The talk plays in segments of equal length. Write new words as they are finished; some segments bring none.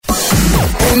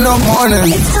In the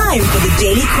morning. It's time for the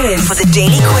Daily Quiz.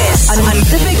 On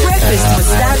Pacific Breakfast with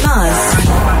Stan Mars.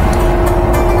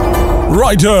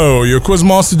 Righto, your quiz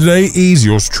master today is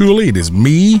yours truly. It is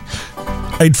me.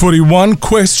 8:41.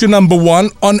 Question number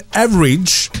 1. On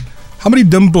average, how many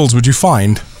dimples would you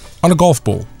find on a golf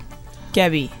ball?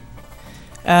 Gabby,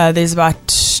 there's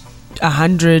about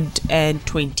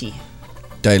 120.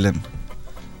 Dylan.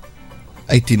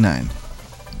 89.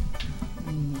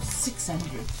 600.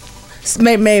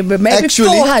 Maybe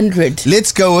Actually, 400.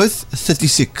 Let's go with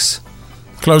 36.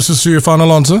 Closest to your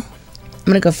final answer? I'm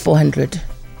going to go 400.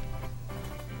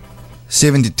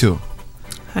 72.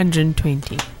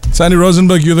 120. Sandy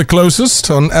Rosenberg, you're the closest.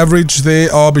 On average,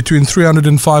 there are between 300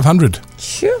 and 500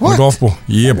 Sure. on a golf ball.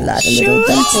 Yeah, boy. Like a little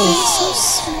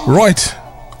dimples. Right.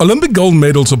 Olympic gold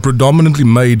medals are predominantly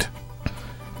made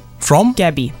from?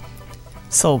 Gabby,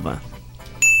 silver.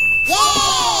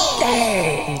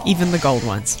 Yay! Even the gold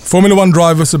ones. Formula 1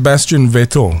 driver Sebastian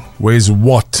Vettel wears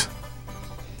what?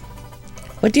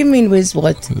 What do you mean with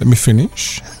what? Let me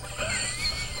finish.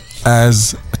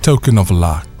 As a token of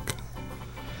luck.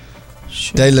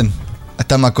 Dylan. A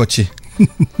Tamagotchi.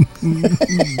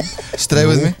 Stay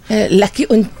with me. Lucky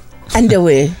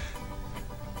underwear.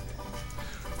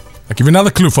 I'll give you another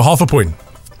clue for half a point.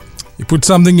 He put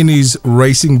something in his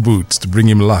racing boots to bring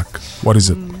him luck. What is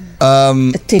it?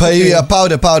 teddy bear.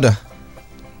 Powder.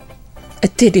 A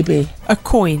teddy bear. A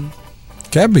coin.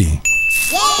 Gabby.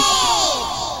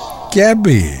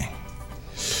 Gabby.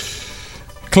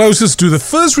 Closest to the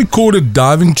first recorded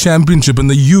diving championship in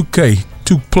the UK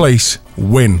took place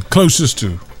when? Closest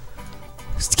to.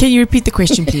 Can you repeat the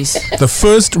question, please? The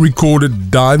first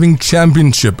recorded diving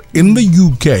championship in the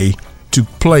UK took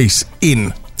place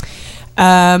in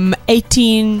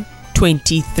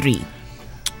 1823.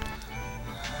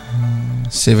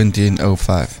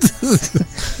 1705.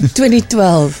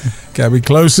 2012. Gabby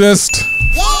closest.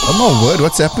 Oh my word,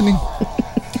 what's happening?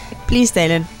 Please,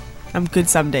 Dylan. I'm good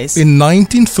some days. In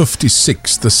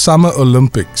 1956, the Summer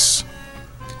Olympics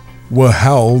were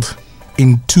held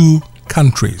in 2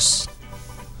 countries.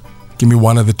 Give me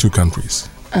one of the 2 countries.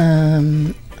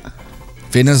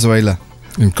 Venezuela.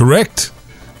 Incorrect.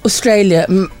 Australia.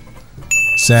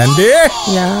 Sandy? Yeah.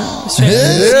 Australia,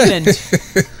 New Zealand.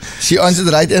 She answered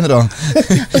right and wrong.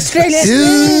 Australia.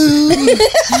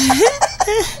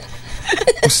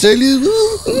 Australia.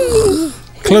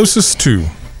 Closest to.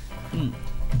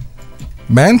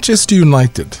 Manchester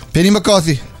United. Penny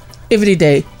McCarthy. Every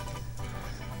day.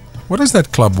 What is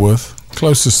that club worth?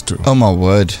 Closest to. Oh my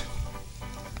word.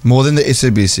 More than the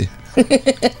SABC.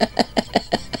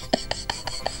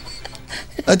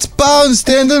 It's pounds,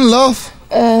 stand and laugh.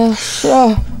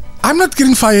 Sure. I'm not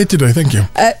getting fired today, thank you.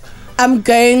 I'm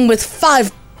going with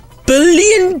 $5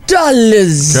 billion.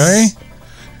 Okay.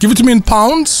 Give it to me in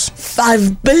pounds.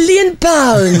 £5 billion.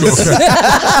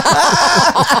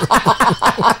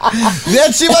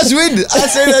 That she must win. I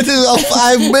say that is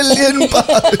 £5 million.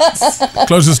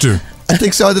 Closest to. I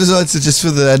think Sandra's answer just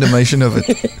for the animation of it.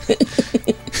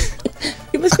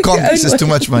 I can't, this is too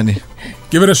much money.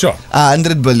 Give it a shot.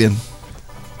 100 billion.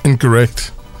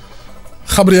 Incorrect.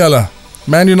 Gabriella,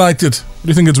 Man United. What do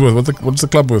you think it's worth? What's the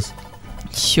club worth?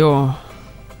 Sure.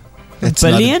 That's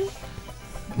Billion?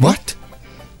 What?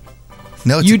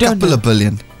 No, it's You a don't couple know. of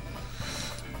billion.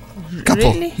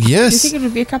 Couple. Really? Do you Yes. think it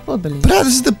would be a couple of billion? Bro,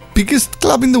 this is the biggest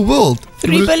club in the world.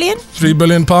 3 billion? 3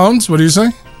 billion pounds. What do you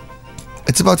say?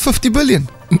 It's about 50 billion.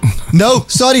 No,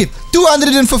 sorry.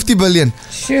 250 billion.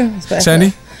 Sure.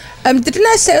 Sandy? Didn't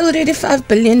I say already $5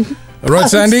 billion? All right,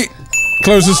 Sandy.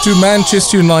 Closest to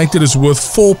Manchester United is worth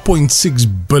 4.6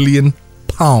 billion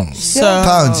pounds. So,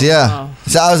 Pounds, yeah.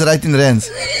 So I was right in rands.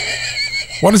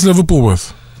 What is Liverpool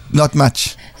worth? Not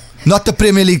much. Not the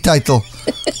Premier League title.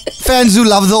 Fans who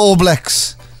love the All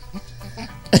Blacks.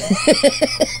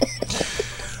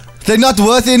 They're not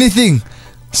worth anything.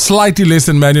 Slightly less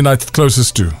than Man United,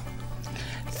 closest to.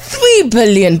 £3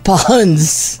 billion.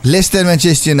 Less than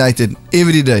Manchester United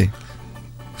every day.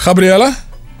 Gabriella?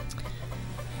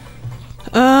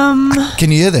 Can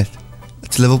you hear that?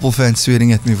 It's Liverpool fans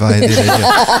swearing at me via the radio.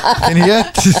 Can you hear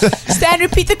it? Stan,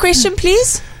 repeat the question,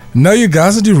 please. No, you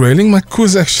guys are derailing my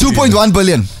quiz actually. 2.1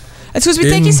 billion. It's because we're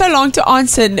taking so long to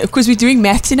answer, because we're doing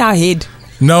maths in our head.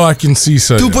 No, I can see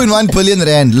so. 2.1 billion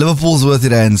rand. Liverpool's worth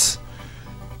rands.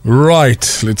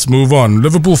 Right, let's move on.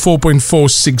 Liverpool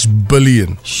 4.46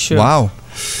 billion. Sure. Wow.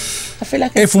 I feel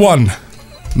like F1.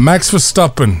 Max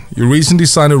Verstappen, you recently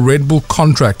signed a Red Bull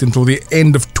contract until the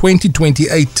end of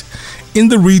 2028 in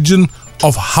the region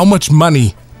of how much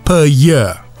money per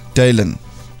year? Dylan.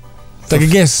 Take a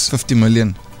guess. 50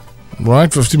 million.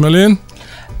 Right, 50 million?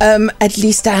 at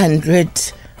least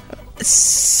 100.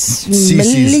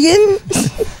 million?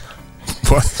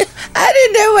 What? I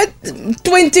don't know what.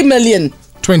 20 million.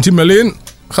 20 million.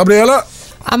 Gabriella?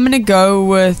 I'm going to go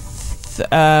with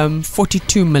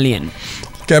 42 million.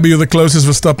 Gabby, you're the closest.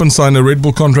 Verstappen signed a Red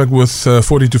Bull contract with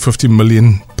 40 to 50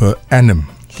 million per annum.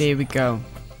 There we go.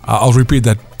 I'll repeat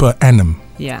that, per annum.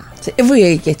 Yeah. So every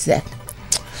year he gets that.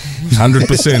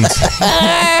 100%.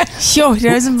 Sure,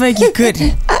 Rosenberg, you could.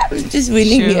 I'm just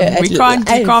winning here. We can't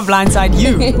blindside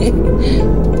you.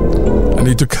 I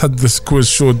need to cut this quiz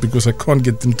short because I can't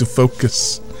get them to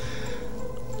focus.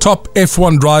 Top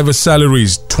F1 driver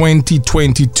salaries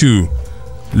 2022.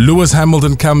 Lewis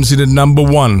Hamilton comes in at number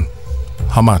 1.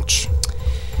 How much?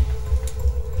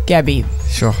 Gabby,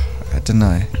 Sure, I don't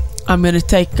know. I'm going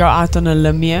to go out on a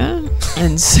limb here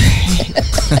and say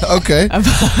Okay.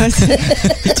 about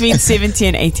between 70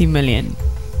 and 80 million.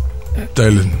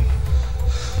 Dylan.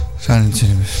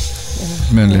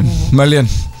 Million.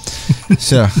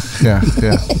 Sure, yeah.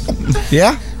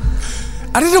 Yeah?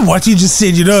 I don't know what you just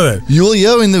said, you know that. You'll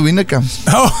hear when the winner comes.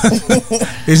 Oh,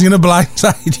 he's going to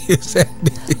blindside you,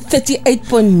 Sandy.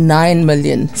 38.9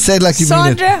 million. Say it like you mean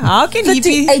it. Sandra, how can he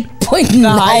be 38.9 the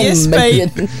highest million.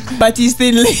 paid, but he's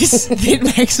then less than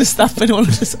Max Verstappen all of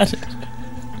a sudden?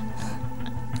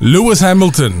 Lewis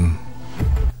Hamilton.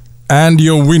 And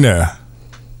your winner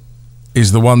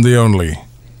is the one, the only.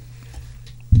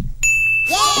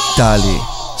 Dali.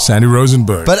 Sandy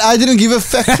Rosenberg. But I didn't give a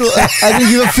factual. I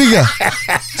didn't give a figure.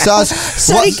 So I was,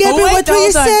 Sorry, what- Gabby, what were you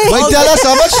hold on. saying? Wait, tell us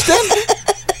how much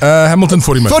then? Hamilton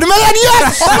 40 million. 40 million,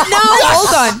 yes! No,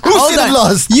 hold on. Who hold said on. it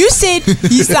last? You said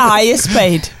he's the highest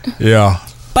paid, Yeah.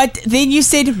 but then you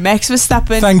said Max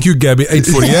Verstappen. Thank you, Gabby. 8:48.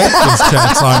 It's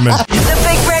Chad Simon. The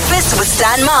Big Breakfast with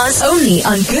Stan Mars. Only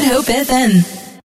on Good Hope FM.